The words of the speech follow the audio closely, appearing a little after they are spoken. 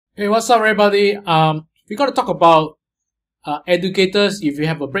Hey, what's up, everybody? We're gonna talk about educators if you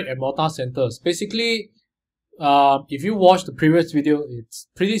have a brick and mortar centers. Basically, if you watch the previous video, it's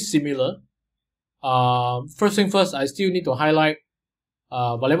pretty similar. First thing first, I still need to highlight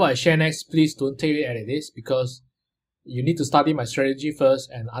whatever I share next, please don't take it as it is, because you need to study my strategy first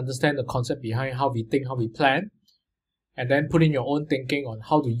and understand the concept behind how we think, how we plan, and then put in your own thinking on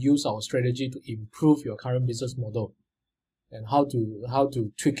how to use our strategy to improve your current business model and how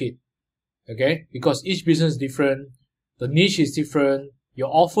to tweak it. Okay, because each business is different, the niche is different, your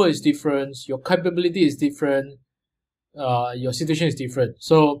offer is different, your capability is different, your situation is different.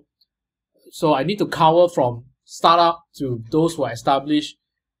 So I need to cover from startup to those who are established.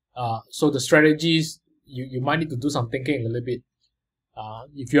 So the strategies, you might need to do some thinking a little bit.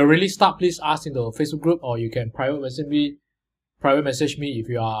 If you're really stuck, please ask in the Facebook group, or you can private message me if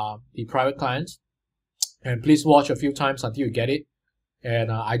you are the private clients. And please watch a few times until you get it.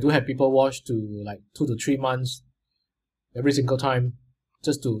 And I do have people watch to like 2 to 3 months every single time,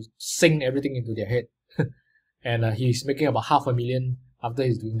 just to sink everything into their head. And he's making about $500,000 after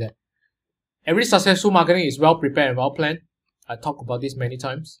he's doing that. Every successful marketing is well prepared and well planned. I talk about this many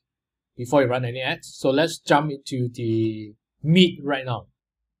times before you run any ads. So let's jump into the meat right now.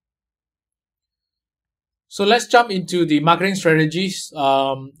 So let's jump into the marketing strategies.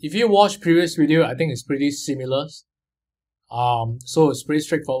 If you watch previous video, I think it's pretty similar. So it's pretty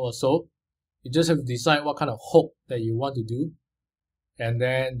straightforward. So you just have to decide what kind of hook that you want to do, and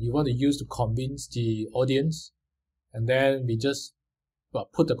then you want to use to convince the audience, and then we just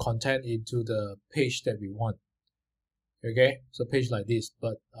put the content into the page that we want. Okay, so page like this.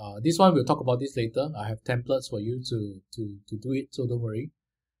 But this one we'll talk about this later. I have templates for you to do it, so don't worry.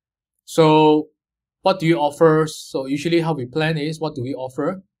 So what do you offer? So usually how we plan is, what do we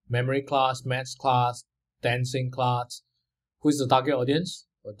offer? Memory class, maths class, dancing class. Who is the target audience?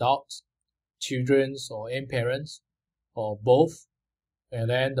 Adults, children, or young parents, or both.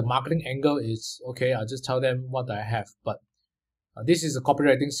 And then the marketing angle is, okay, I'll just tell them what I have. But this is a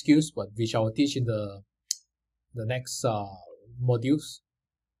copywriting skills, but which I will teach in the next modules.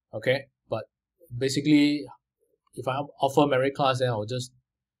 Okay, but basically, if I offer memory class, then I'll just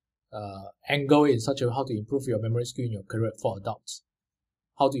angle in such a way how to improve your memory skill in your career for adults,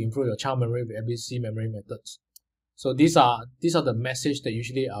 how to improve your child memory with ABC memory methods. So these are the message that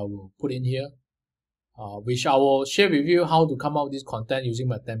usually I will put in here, which I will share with you how to come up with this content using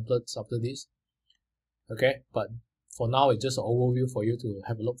my templates after this. Okay, but for now it's just an overview for you to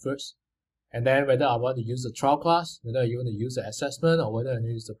have a look first, and then whether I want to use the trial class, whether you want to use the assessment, or whether I want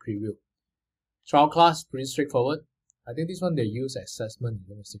to use the preview. Trial class, pretty straightforward. I think this one they use assessment, if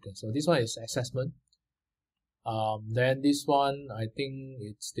I'm not mistaken. So this one is assessment. Then this one, I think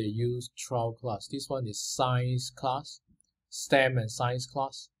they use trial class. This one is science class, STEM and science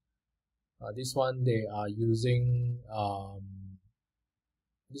class. This one they are using,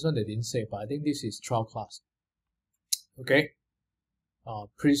 this one they didn't say, but I think this is trial class. Okay.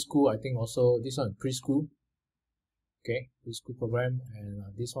 Preschool, I think also this one preschool. Okay, preschool program, and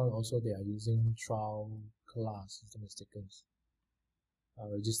this one also they are using trial class, if I'm not mistaken.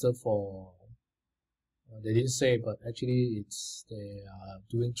 Register for, they didn't say, but actually they are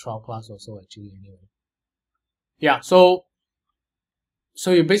doing trial class also actually anyway. Yeah, so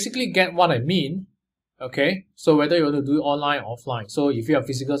you basically get what I mean. Okay, so whether you want to do it online or offline. So if you have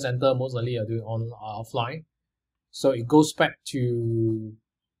physical center, most likely you're doing offline. So it goes back to,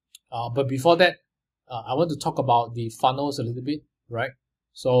 but before that, I want to talk about the funnels a little bit, right?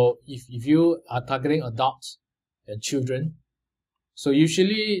 So if you are targeting adults and children, so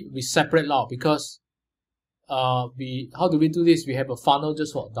usually we separate out, because how do we do this? We have a funnel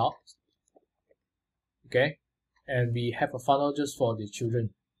just for adults, okay, and we have a funnel just for the children.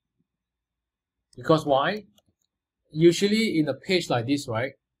 Because why? Usually in a page like this,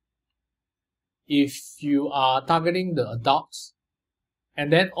 right, if you are targeting the adults,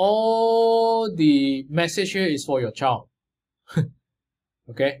 and then all the message here is for your child,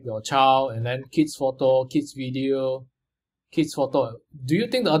 okay, your child, and then kids photo, kids video, kids photo, do you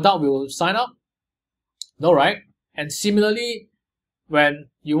think the adult will sign up? No, right? And similarly, when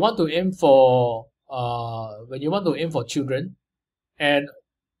you want to aim for children, and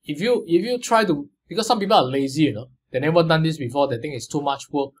if you try to, because some people are lazy, you know, they never done this before, they think it's too much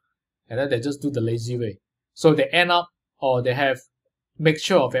work, and then they just do the lazy way. So they end up, or they have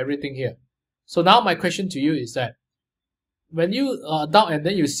mixture of everything here. So now my question to you is that, when you adult and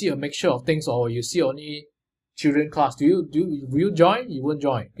then you see a mixture of things, or you see only children class, will you join? You won't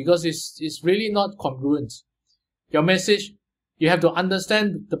join, because it's really not congruent. Your message, you have to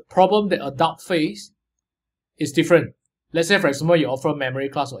understand the problem that adult face is different. Let's say, for example, you offer memory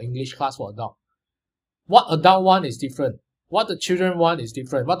class or English class for adult. What adult want is different. What the children want is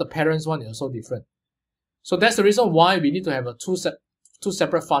different. What the parents want is also different. So that's the reason why we need to have two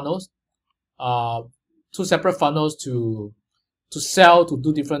separate funnels. Two separate funnels to sell to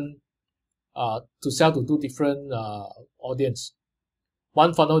do different audience.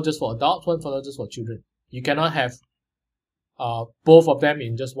 One funnel just for adults, one funnel just for children. You cannot have both of them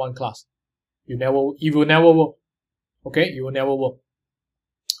in just one class. It will never work. Okay, it will never work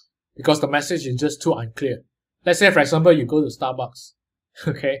because the message is just too unclear. Let's say, for example, you go to Starbucks,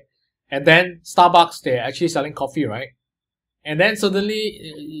 okay, and then Starbucks, they're actually selling coffee, right? And then suddenly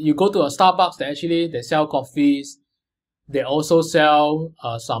you go to a Starbucks, they sell coffees. They also sell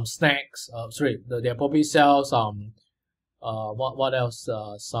some snacks. They probably sell some what else?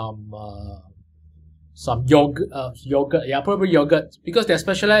 Some yogurt. Yeah, probably yogurt, because they're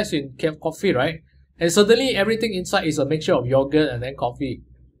specialized in coffee, right? And suddenly everything inside is a mixture of yogurt and then coffee.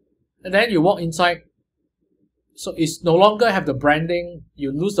 And then you walk inside, so it's no longer have the branding.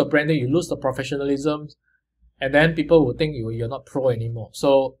 You lose the branding, you lose the professionalism, and then people will think you're not pro anymore.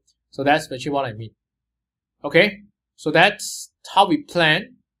 So that's actually what I mean. Okay, so that's how we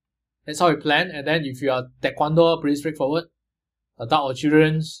plan. And then if you are taekwondo, pretty straightforward. Adult or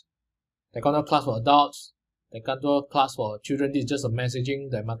children's, taekwondo class for adults, taekwondo class for children. This is just a messaging,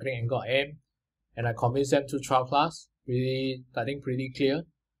 the marketing angle I aim, and I convince them to trial class. I think pretty clear.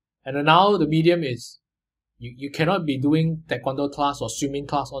 And then now the medium is you cannot be doing taekwondo class or swimming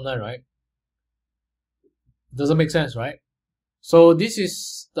class online, right? Doesn't make sense, right? So this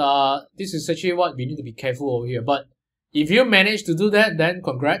is actually what we need to be careful over here. But if you manage to do that, then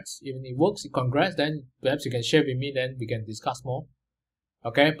congrats. If it works, congrats. Then perhaps you can share with me. Then we can discuss more.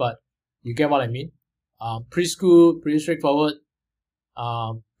 Okay, but you get what I mean. Preschool, pretty straightforward.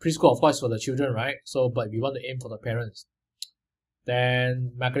 Preschool, of course, for the children, right? So, but we want to aim for the parents.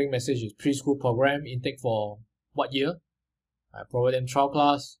 Then marketing message is preschool program intake for what year? I provide them trial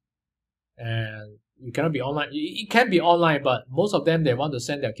class, and you cannot be online. It can be online, but most of them, they want to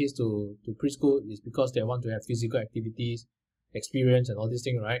send their kids to preschool is because they want to have physical activities, experience, and all these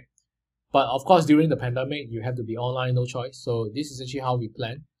things, right? But of course, during the pandemic, you have to be online, no choice. So this is actually how we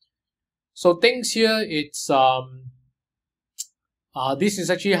plan. So things here, it's this is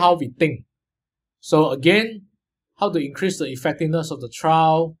actually how we think. So again, how to increase the effectiveness of the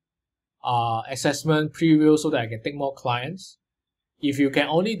trial, assessment, preview, so that I can take more clients. If you can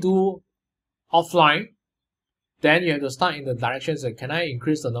only do offline, then you have to start in the directions that can I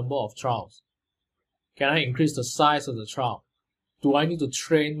increase the number of trials? Can I increase the size of the trial? Do I need to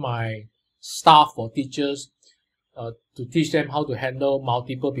train my staff or teachers to teach them how to handle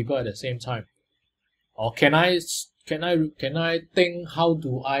multiple people at the same time? Or can I think how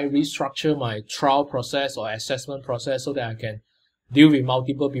do I restructure my trial process or assessment process so that I can deal with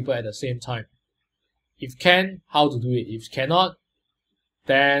multiple people at the same time? If can, how to do it? If cannot,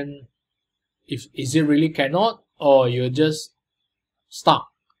 then is it really cannot, or you just start?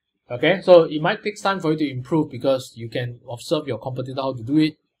 Okay, so it might take time for you to improve because you can observe your competitor how to do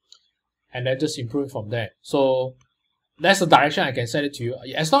it and then just improve from there. So that's the direction I can set it to you.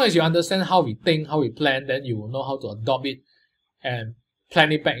 As long as you understand how we think, how we plan, then you will know how to adopt it and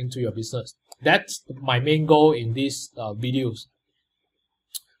plan it back into your business. That's my main goal in these videos.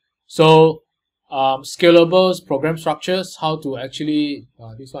 So scalables, program structures, how to actually,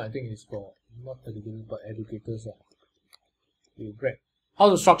 this one I think is for not educators but educators. Great. How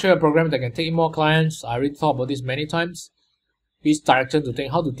to structure a program that can take in more clients. I already talked about this many times. Each direction to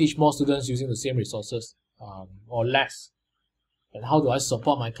think how to teach more students using the same resources or less. And how do I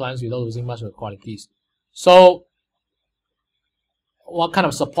support my clients without losing much of the qualities. So what kind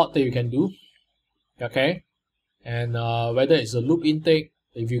of support that you can do. Okay. And whether it's a loop intake.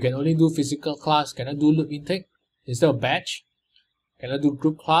 If you can only do physical class, can I do loop intake instead of batch? Can I do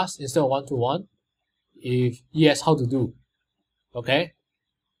group class instead of one-to-one? If yes, how to do? Okay.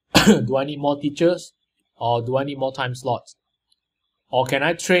 Do I need more teachers or do I need more time slots? Or can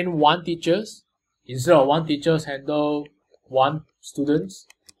I train one teachers instead of one teachers handle one students?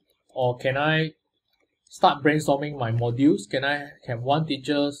 Or can I start brainstorming my modules? Can I have one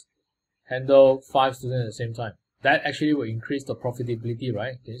teachers handle 5 students at the same time? That actually will increase the profitability,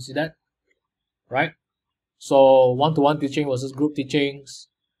 right? Can you see that? Right? So one-to-one teaching versus group teachings,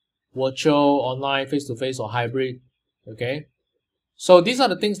 virtual, online, face-to-face, or hybrid. Okay. So these are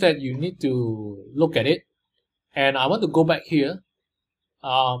the things that you need to look at it. And I want to go back here.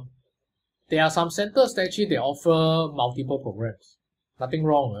 There are some centers that actually they offer multiple programs. Nothing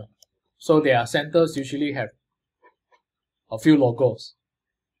wrong. So their centers usually have a few logos.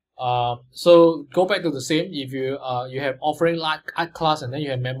 So go back to the same. If you you have offering like art class and then you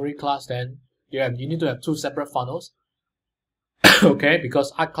have memory class, then you need to have two separate funnels. Okay,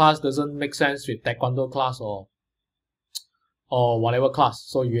 because art class doesn't make sense with taekwondo class or whatever class.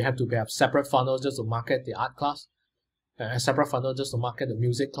 So you have to have separate funnels just to market the art class, and a separate funnel just to market the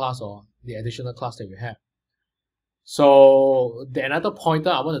music class or the additional class that you have. So another pointer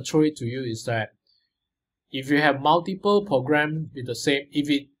I want to throw it to you is that if you have multiple programs with the same, if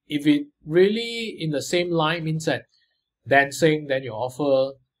it really in the same line means that dancing, then you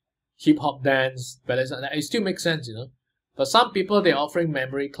offer hip hop dance, ballet, it still makes sense, you know. But some people, they're offering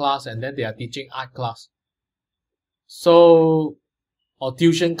memory class and then they are teaching art class. So, or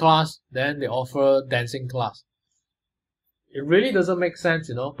tuition class, then they offer dancing class. It really doesn't make sense,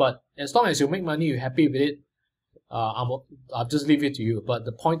 you know, but as long as you make money, you're happy with it, I'll just leave it to you. But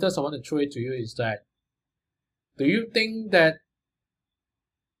the pointers I want to throw it to you is that, do you think that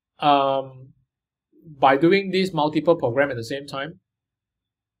by doing this multiple program at the same time,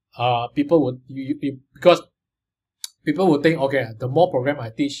 people would because people would think, okay, the more program I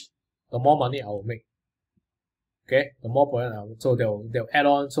teach, the more money I will make. Okay, the more program, so they'll add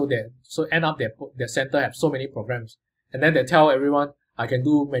on, so end up their center have so many programs, and then they tell everyone I can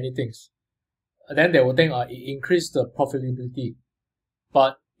do many things. And then they will think it increase the profitability.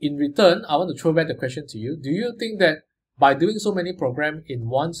 But in return, I want to throw back the question to you. Do you think that by doing so many programs in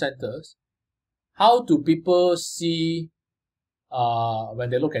one center, how do people see when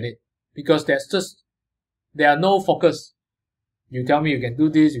they look at it? Because there are no focus. You tell me you can do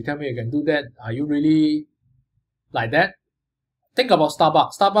this, you tell me you can do that. Are you really like that? Think about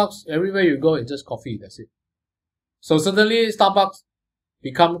Starbucks. Starbucks, everywhere you go, it's just coffee, that's it. So suddenly Starbucks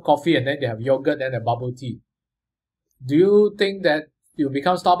become coffee and then they have yogurt and a bubble tea. Do you think that you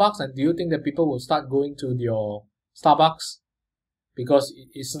become Starbucks, and do you think that people will start going to your Starbucks because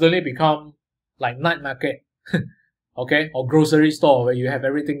it suddenly become like night market, okay, or grocery store where you have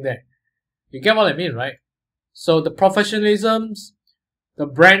everything there? You get what I mean, right? So the professionalisms, the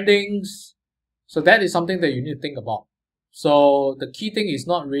brandings, so that is something that you need to think about. So the key thing is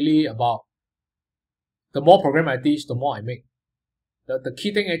not really about the more program I teach, the more I make. The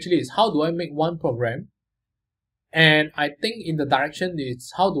key thing actually is how do I make one program. And I think in the direction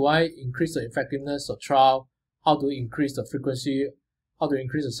is how do I increase the effectiveness of trial, how to increase the frequency, how to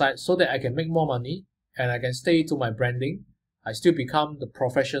increase the size so that I can make more money and I can stay to my branding. I still become the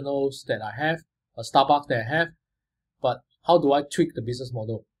professionals that I have, a Starbucks that I have, but how do I tweak the business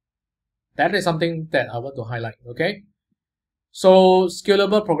model? That is something that I want to highlight, okay? So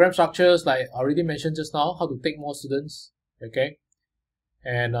scalable program structures, like I already mentioned just now, how to take more students, okay?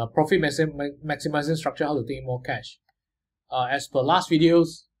 And profit maximizing structure, how to take more cash. As per last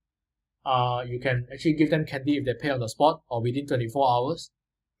videos, you can actually give them candy if they pay on the spot or within 24 hours.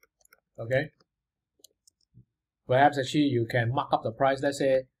 Okay. Perhaps actually you can mark up the price. Let's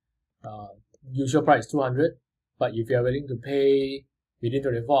say usual price is 200, but if you are willing to pay within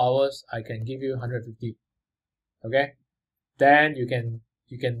 24 hours, I can give you 150. Okay. Then you can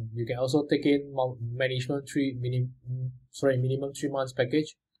also take in minimum 3 months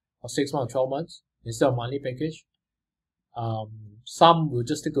package or 6 months, 12 months instead of monthly package. Some will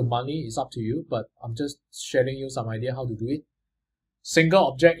just stick to money, it's up to you, but I'm just sharing you some idea how to do it. Single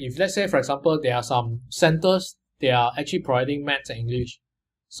object, if let's say for example there are some centers, they are actually providing maths and English,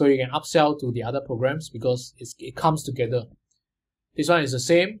 so you can upsell to the other programs because it comes together. This one is the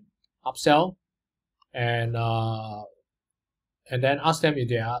same, upsell, and then ask them if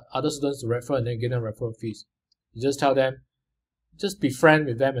there are other students to refer and then give them referral fees. You just tell them, just be friend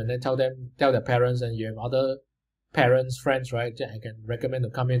with them and then tell their parents, and you have other parents, friends, right? Then I can recommend to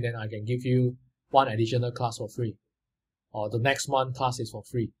come in, then I can give you one additional class for free. Or the next month class is for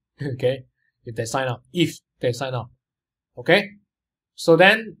free. Okay? If they sign up. Okay? So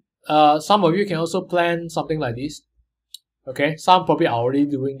then, some of you can also plan something like this. Okay? Some probably are already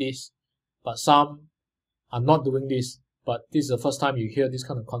doing this, but some are not doing this. But this is the first time you hear this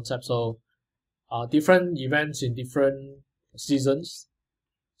kind of concept. So, different events in different seasons.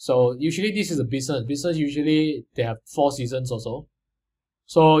 So usually this is a business. Business usually they have 4 seasons or so.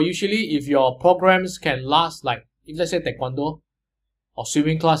 So usually if your programs can last, like if let's say taekwondo or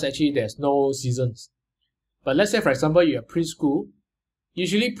swimming class, actually there's no seasons. But let's say for example you have preschool.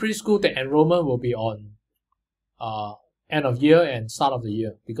 Usually preschool, the enrollment will be on end of year and start of the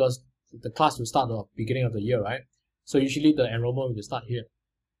year, because the class will start at the beginning of the year, right? So usually the enrollment will start here.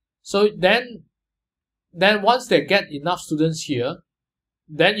 So then once they get enough students here,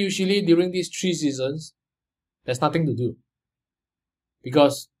 then usually during these 3 seasons, there's nothing to do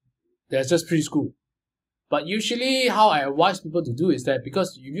because there's just preschool. But usually how I advise people to do is that,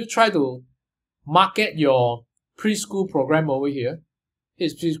 because if you try to market your preschool program over here,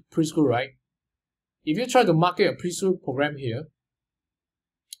 here's preschool, right? If you try to market a preschool program here,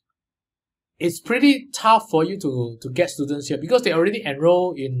 it's pretty tough for you to get students here, because they already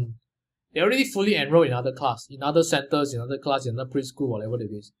fully enroll in other class, in other centers, in other class, in other preschool, whatever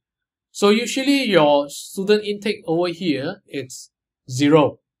it is. So usually your student intake over here, it's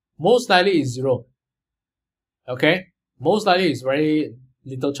 0. Most likely is 0. Okay? Most likely is very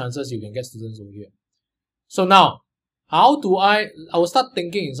little chances you can get students over here. So now, how do I will start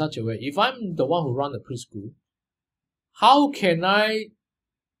thinking in such a way. If I'm the one who run the preschool, how can I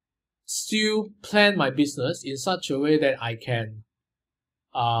still plan my business in such a way that I can,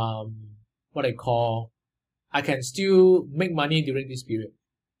 I can still make money during this period?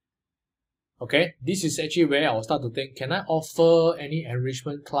 Okay, this is actually where I will start to think, can I offer any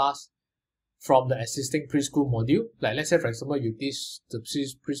enrichment class from the existing preschool module? Like, let's say, for example, you teach the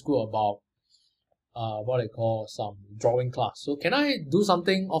preschool about some drawing class. So can I do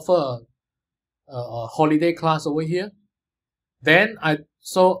something, offer a holiday class over here? Then I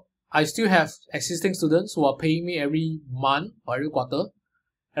still have existing students who are paying me every month or every quarter.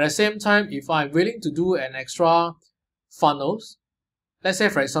 At the same time, if I'm willing to do an extra funnels, let's say,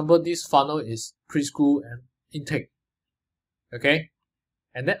 for example, this funnel is preschool and intake. Okay?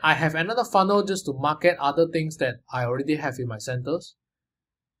 And then I have another funnel just to market other things that I already have in my centers.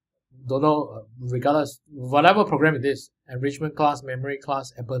 Don't know, regardless, whatever program it is, enrichment class, memory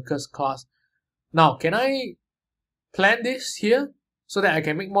class, abacus class. Now, can I plan this here so that I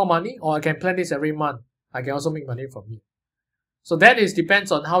can make more money, or I can plan this every month? I can also make money from here. So that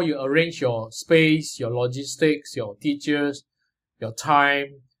depends on how you arrange your space, your logistics, your teachers, your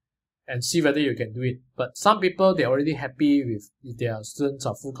time, and see whether you can do it. But some people, they're already happy with, if their students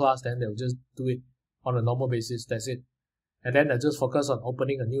are full class, then they'll just do it on a normal basis. That's it. And then they just focus on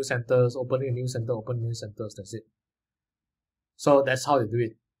opening a new centers, opening new centers, that's it. So that's how they do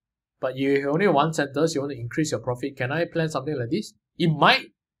it. But you only have one centers, you want to increase your profit. Can I plan something like this? You might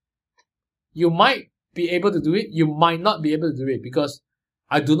be able to do it, you might not be able to do it, because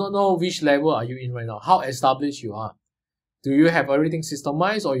I do not know which level are you in right now, how established you are. Do you have everything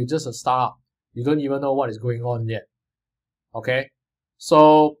systemized, or you just a startup? You don't even know what is going on yet. Okay?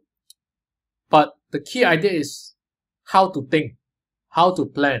 So, but the key idea is how to think, how to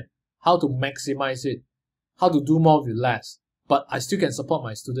plan, how to maximize it, how to do more with less. But I still can support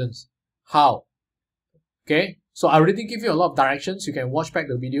my students. How? Okay? So I already give you a lot of directions. You can watch back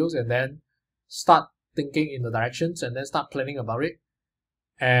the videos and then start thinking in the directions and then start planning about it.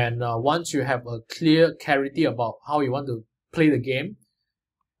 And once you have a clear clarity about how you want to play the game,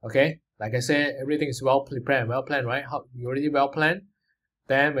 okay, like I said, everything is well prepared and well planned, right? You already well planned.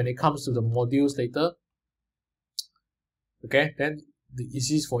 Then when it comes to the modules later, okay, then the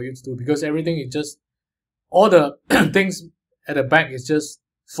easiest for you to do, because everything is just, all the things at the back is just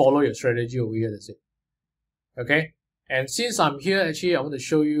follow your strategy over here, that's it. Okay, and since I'm here, actually, I want to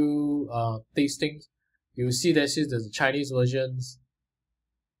show you these things. You see that there's the Chinese versions.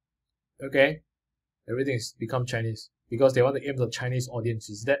 Okay, everything has become Chinese because they want to aim the Chinese audience,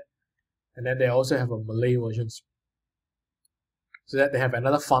 is that? And then they also have a Malay versions, so that they have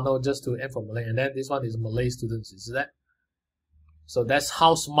another funnel just to aim for Malay. And then this one is Malay students, is that? So that's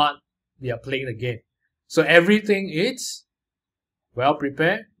how smart we are playing the game. So everything is well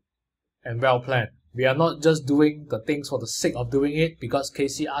prepared and well planned. We are not just doing the things for the sake of doing it because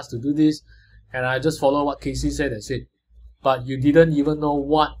Casey asked to do this and I just follow what Casey said, that's it. But you didn't even know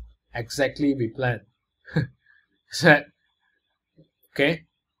what exactly we planned. Okay,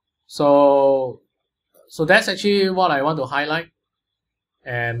 so that's actually what I want to highlight,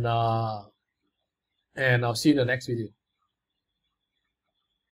 and I'll see you in the next video.